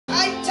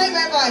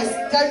Guys,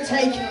 don't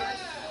take it.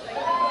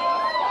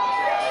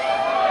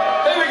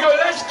 Here we go,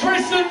 let's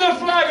christen the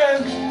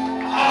flagon.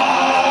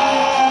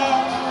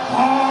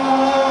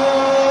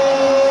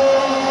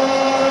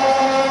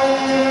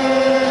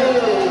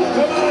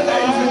 Come on,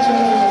 ladies and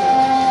gentlemen.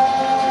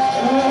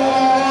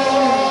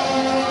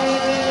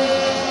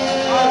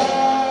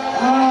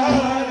 I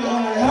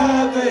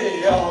heard the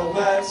old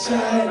man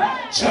say,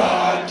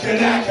 John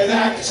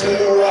Canuck to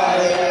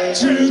ride.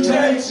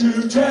 Today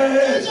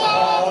is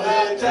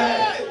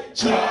holiday.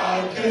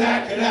 John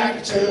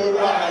Canuck to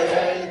ride.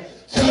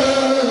 Here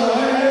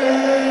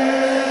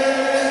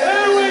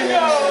we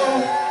go.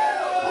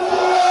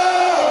 Whoa.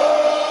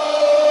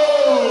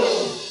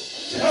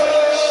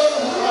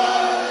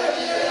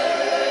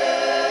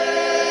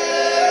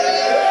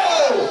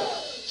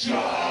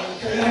 John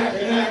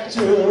Canuck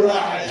to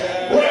ride.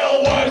 We'll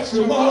work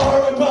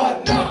tomorrow, but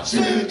not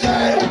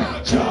today.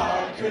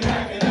 John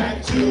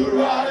Canuck to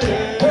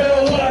ride.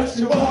 We'll work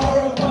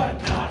tomorrow, but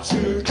not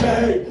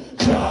today.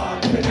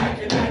 John Canuck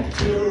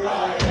to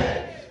ride.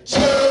 To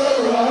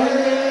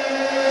ride.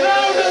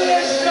 Louder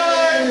this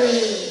time.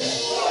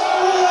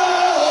 Whoa.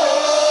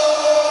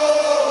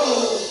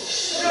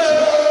 To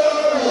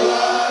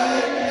ride.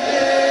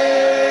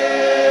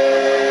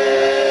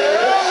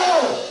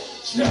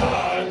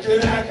 John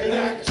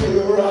Canuck to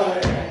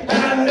ride.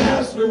 And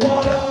as we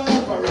wander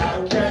up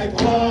around Cape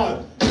Horn,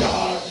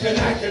 John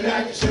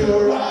Canuck to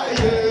ride.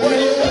 When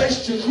you wish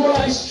to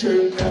Christ,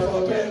 you've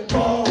never been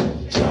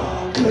born.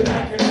 John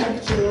Canuck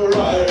to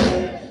ride.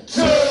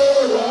 To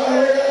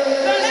ride.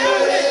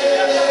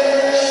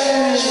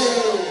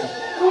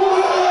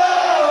 Whoa.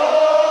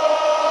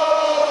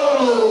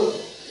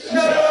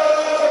 To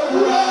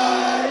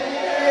ride.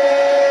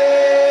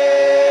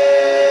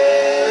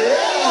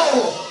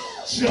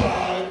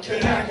 John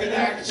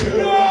Canuck to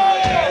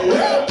ride.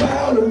 We're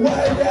bound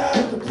away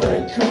at the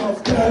brink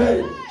of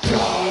day.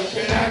 John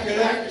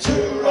Canuck to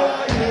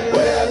ride.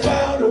 We're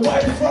bound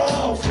away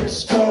from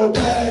Frisco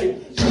Bay.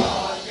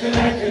 John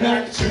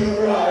Canuck to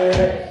ride.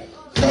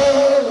 To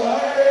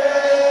ride.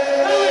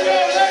 Here we go,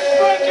 let's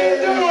fucking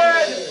do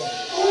it.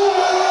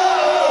 Whoa.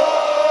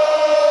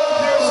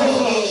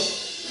 Beautiful.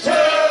 To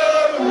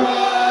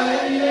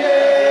ride.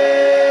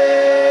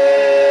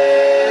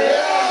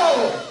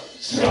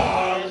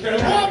 John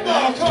Canuck. One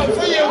more cut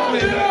for you,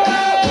 please.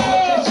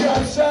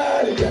 John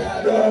said he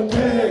had a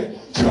pig.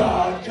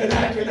 John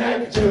Canuck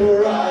to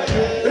ride. He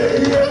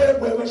hit it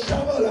with a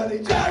shovel and he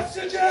danced a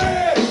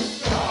jig.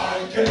 John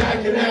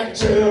Canuck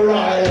to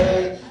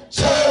ride.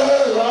 To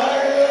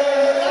ride.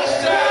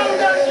 Sound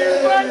that you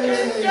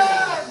fucking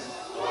got.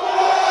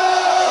 Whoa.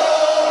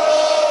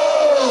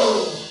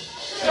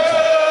 To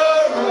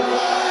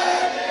ride.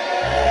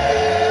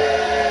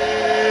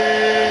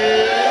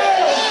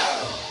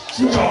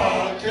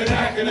 John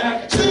Canuck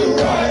to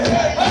ride.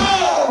 Oh!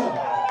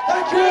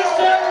 Thank you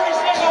to every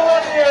single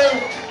one of you.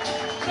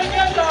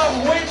 Together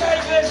we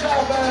make this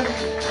happen.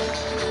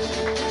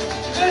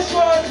 This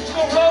one's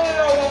called Rolling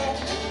Over.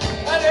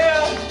 And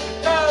here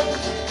comes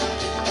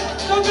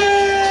the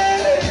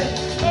beat.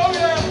 Oh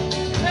yeah,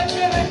 let's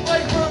get this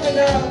place moving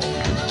now.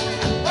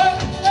 Up,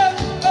 up,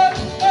 up,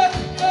 up,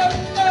 up,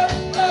 up,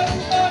 up,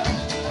 up.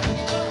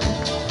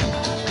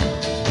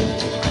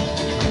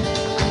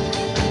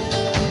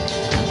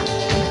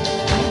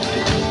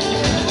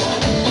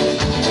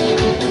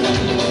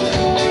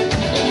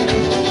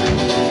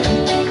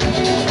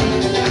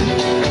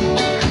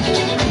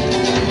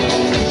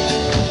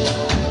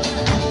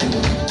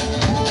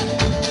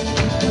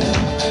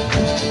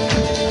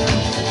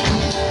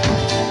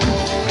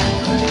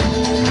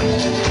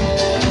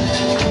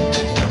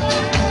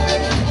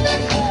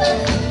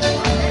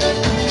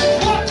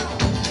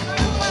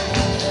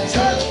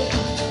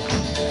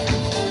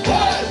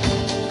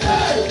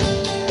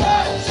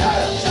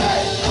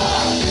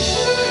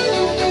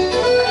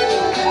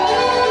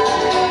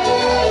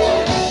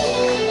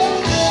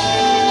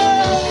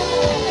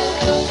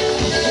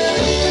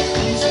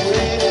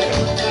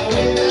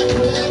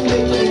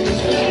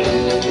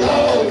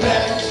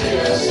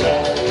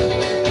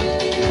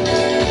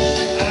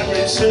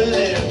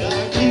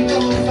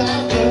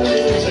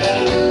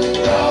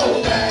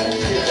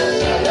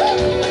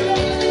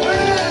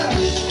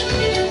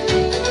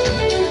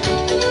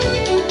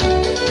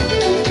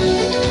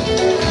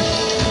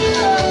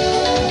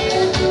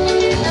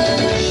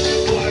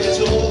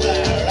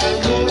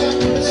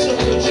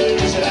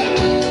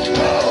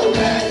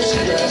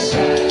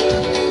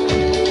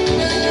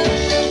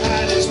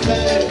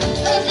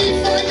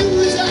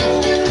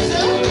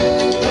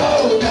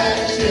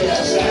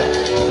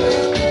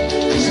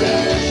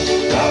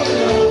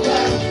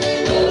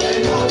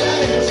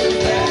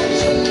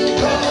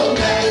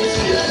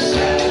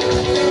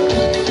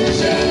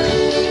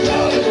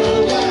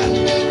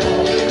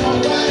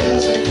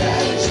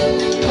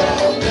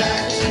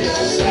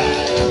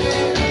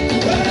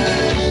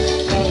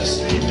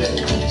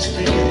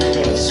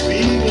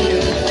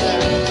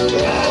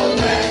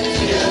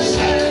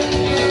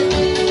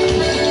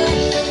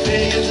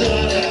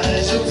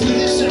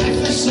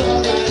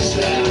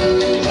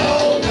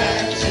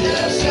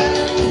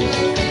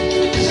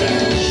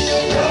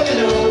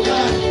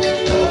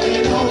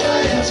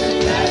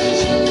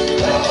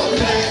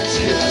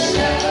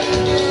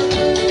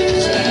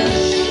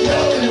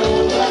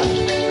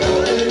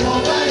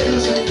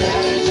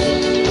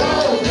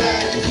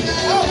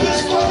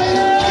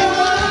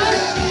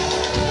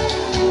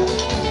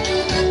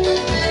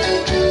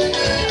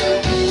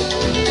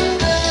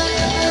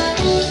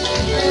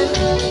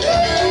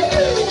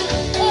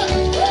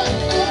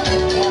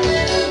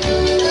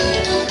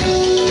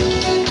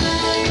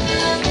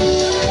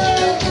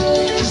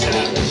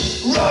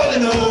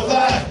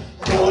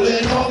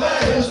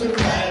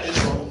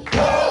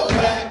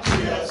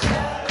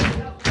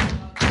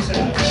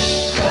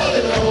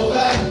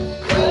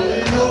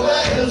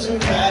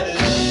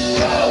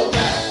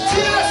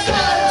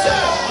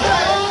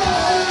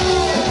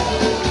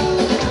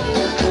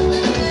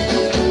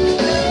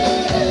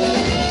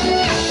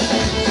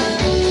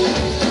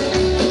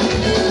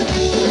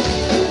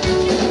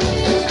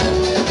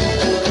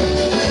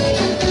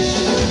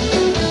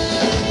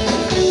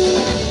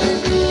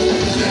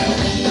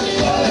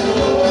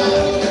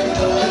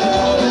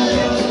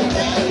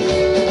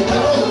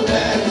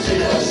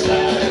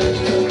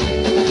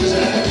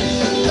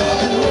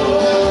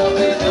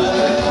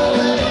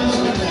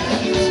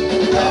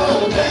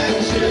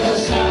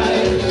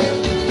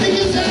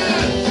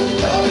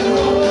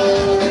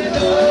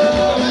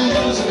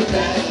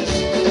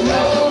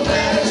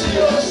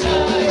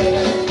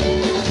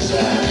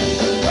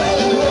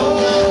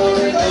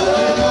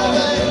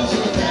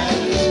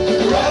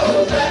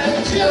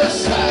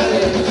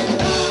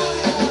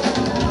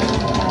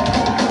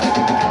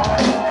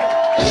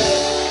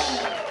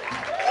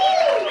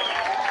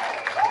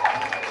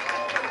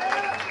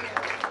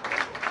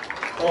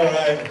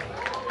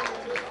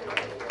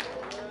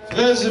 For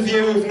those of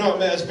you who've not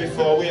met us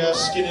before, we are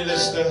Skinny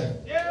Lister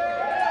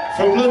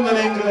from London,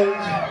 England.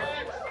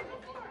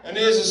 And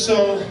here's a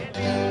song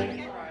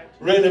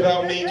written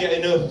about me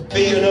getting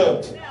beaten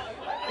up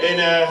in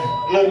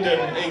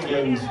London,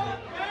 England.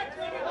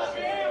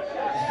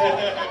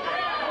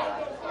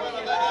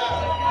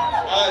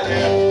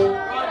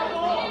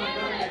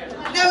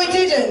 No, he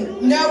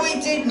didn't. No, he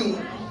didn't.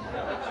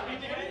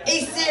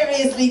 He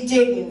seriously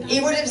didn't.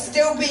 He would have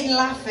still been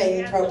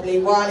laughing, probably,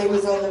 while he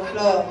was on the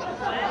floor.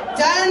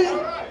 Dan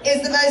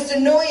is the most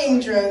annoying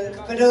drunk,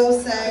 but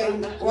also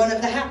one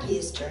of the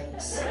happiest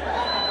drinks.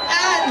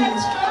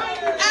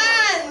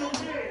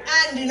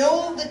 And in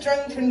all the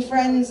drunken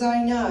friends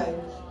I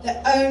know,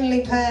 the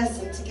only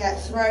person to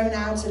get thrown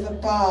out of a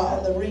bar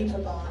on the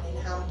Reeperbahn in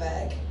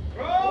Hamburg.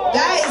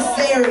 That is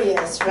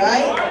serious,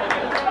 right?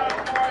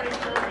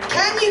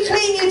 Can you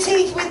clean your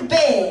teeth with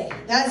beer?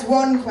 That's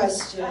one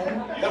question.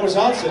 That was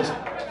answered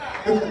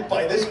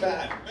by this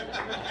man.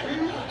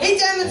 He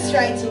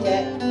demonstrated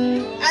it.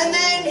 And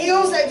then he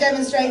also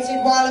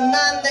demonstrated while a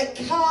man that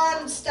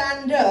can't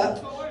stand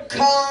up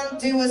can't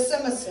do a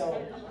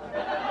somersault.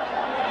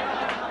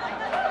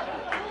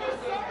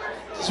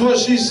 Does what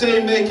she's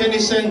saying make any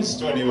sense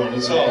to anyone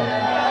at all?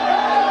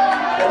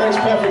 That makes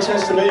perfect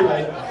sense to me,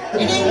 mate.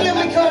 In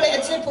England we call it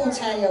a tipple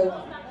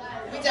tail.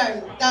 We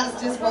don't.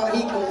 That's just what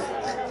he calls it.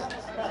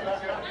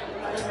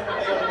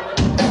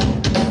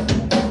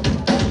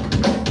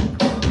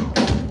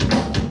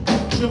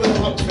 Trouble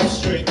on Oxford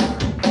Street.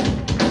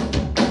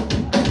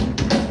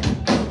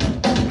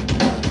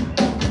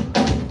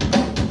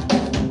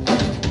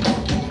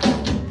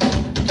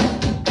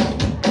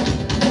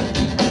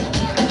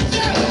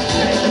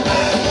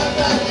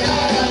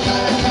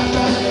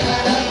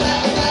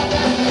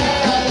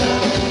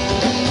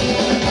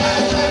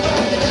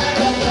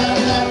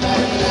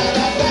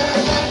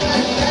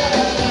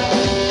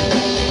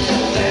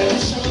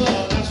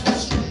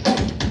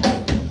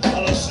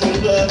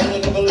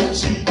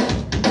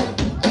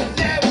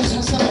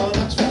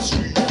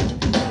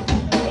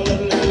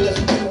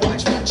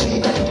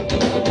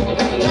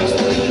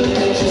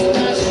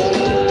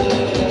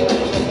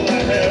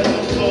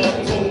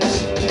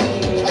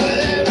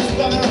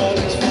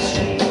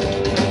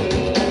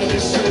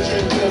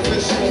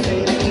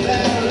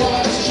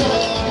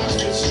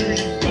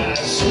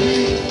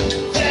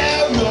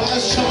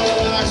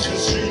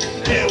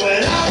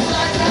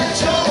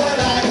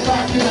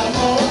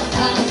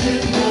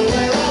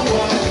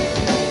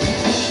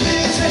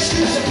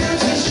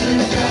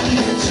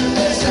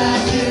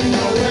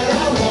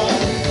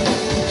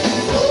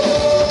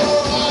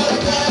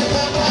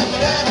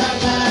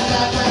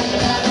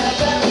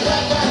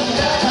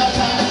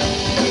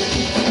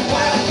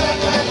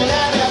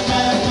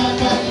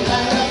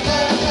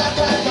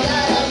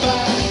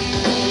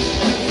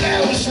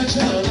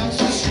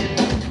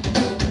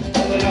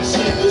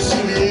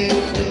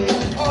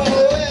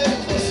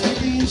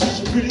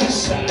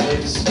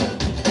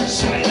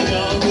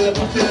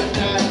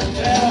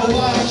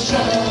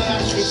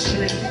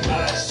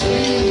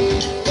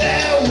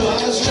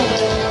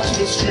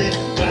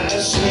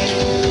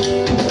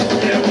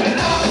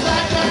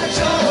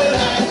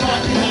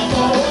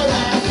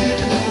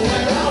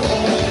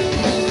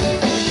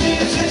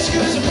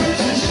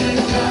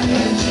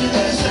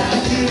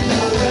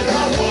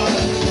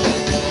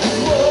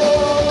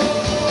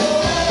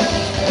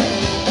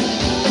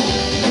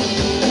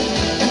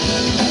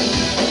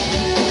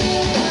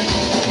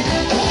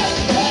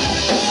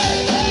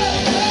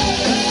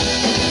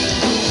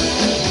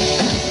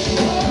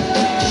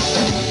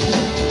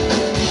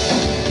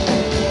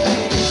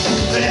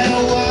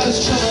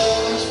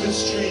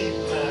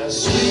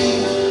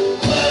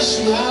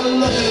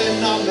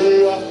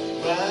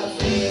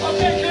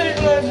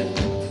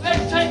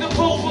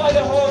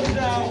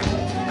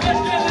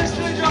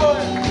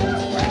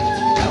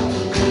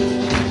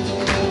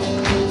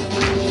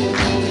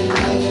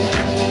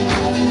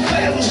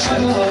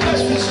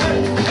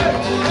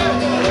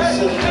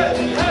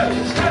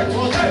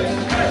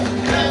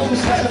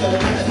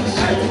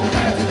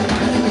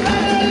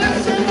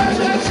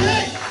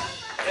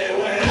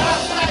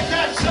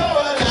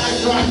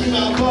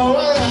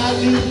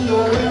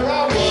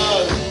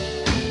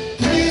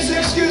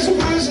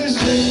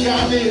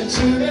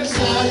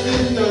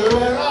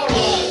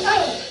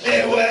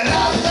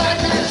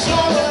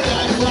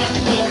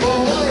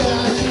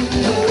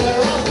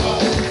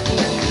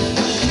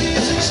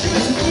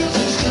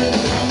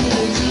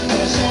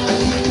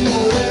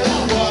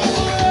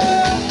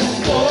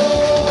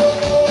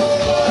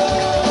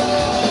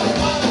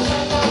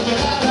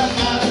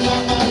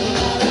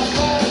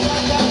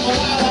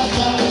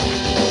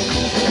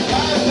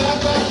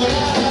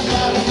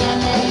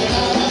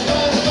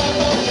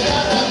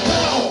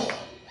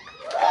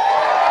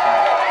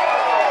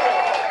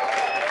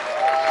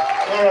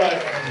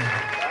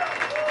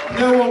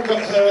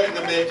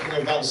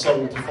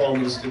 Song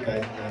performance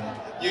today.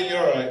 You're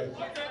alright.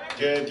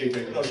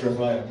 Good. Not sure if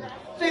I am.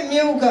 I think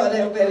Mule got a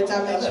little bit of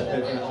damage. That's a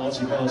bit of an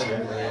arty party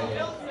over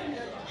there.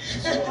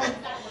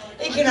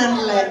 He can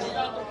handle it.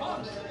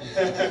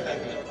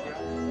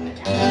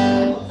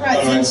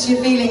 nights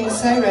you're feeling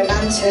so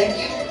romantic,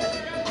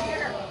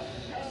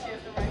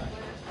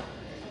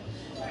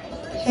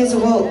 here's a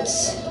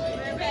waltz.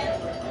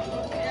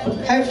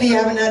 Hopefully you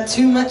haven't had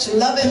too much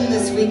loving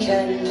this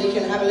weekend. You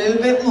can have a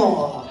little bit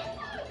more.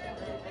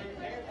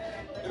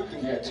 Who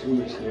can get too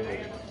much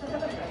loving?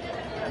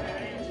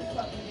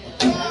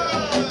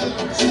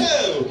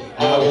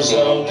 I was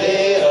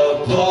only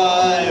a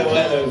boy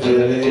when the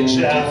village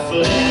I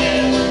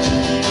fled.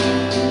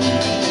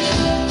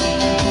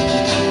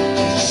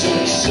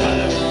 Some son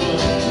of a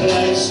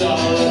place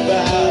all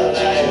about I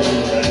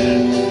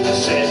read. I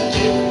said,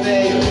 give me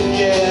a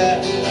year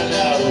and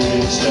I'll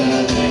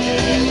return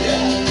again.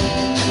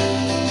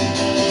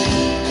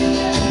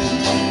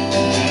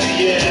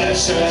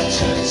 Yes, oh,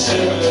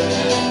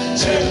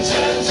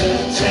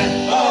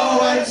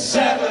 and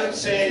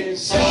 17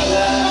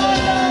 summer.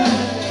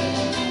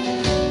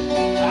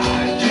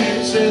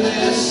 To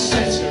this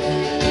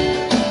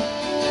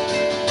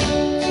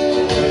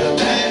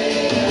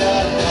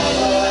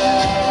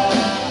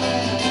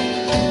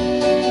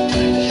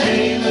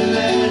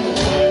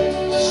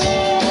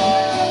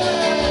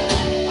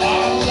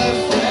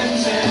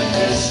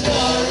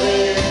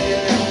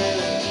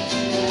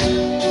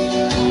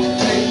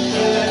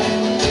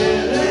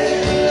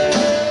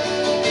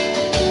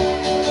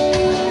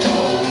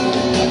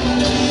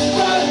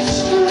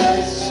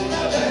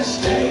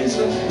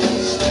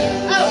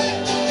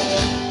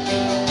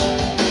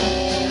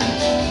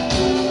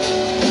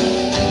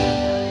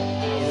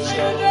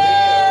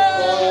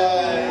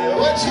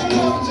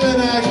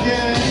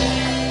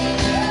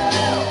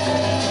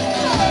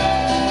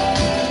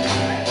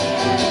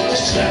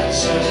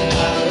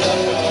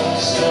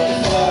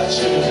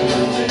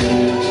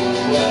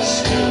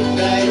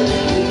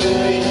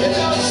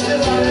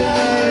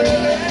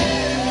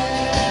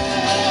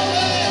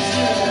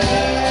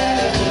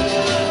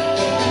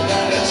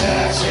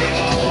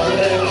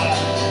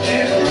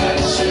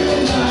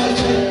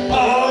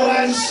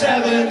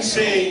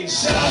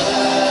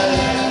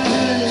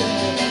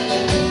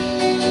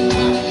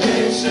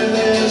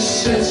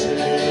city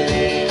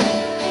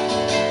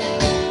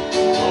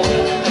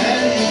with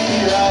many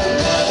a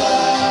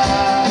lover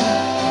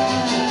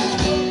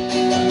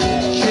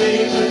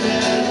came and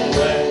then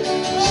went.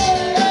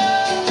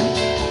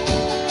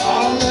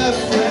 All the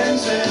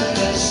friends in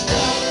this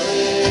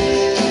story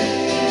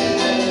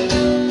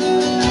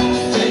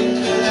think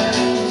that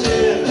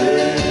did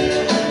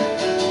it.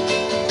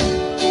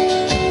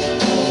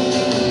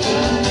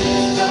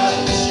 But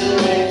it's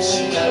great,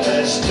 the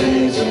best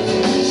days of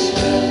this.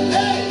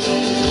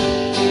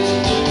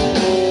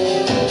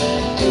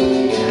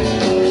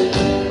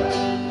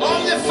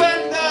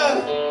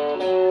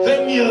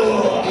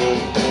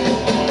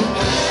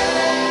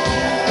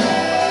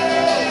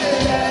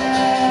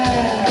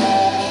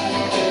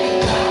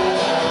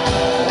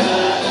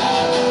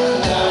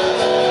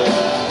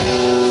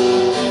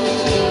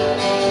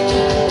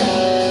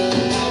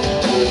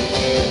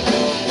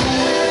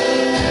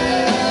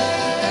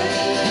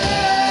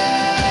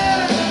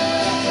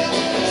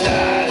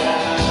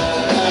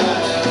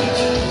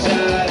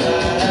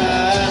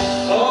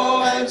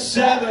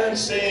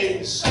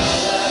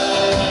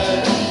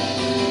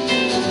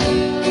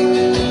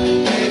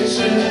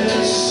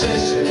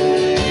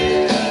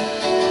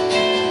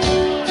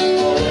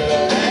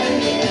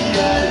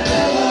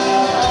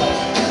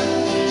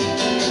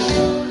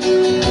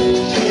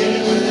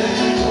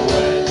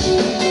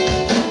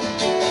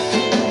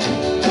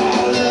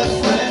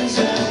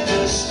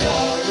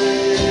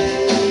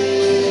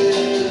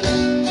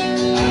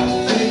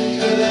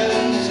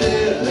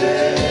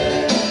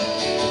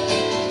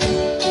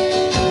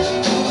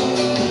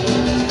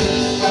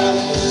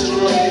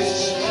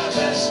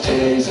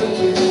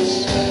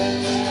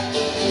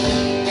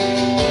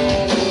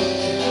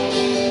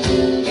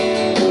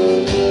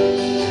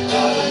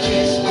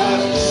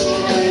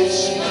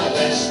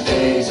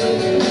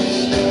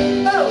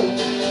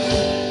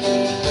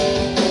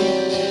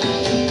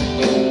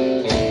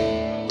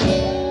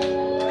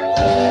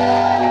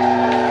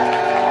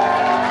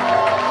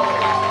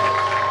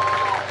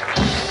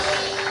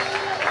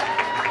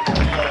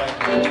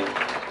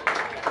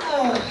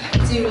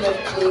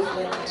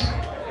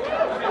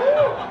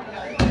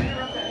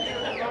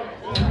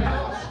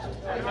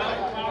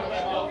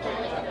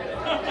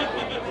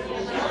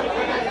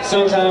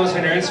 Sometimes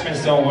when your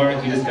instruments don't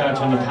work, you just gotta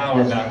turn the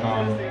power back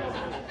on.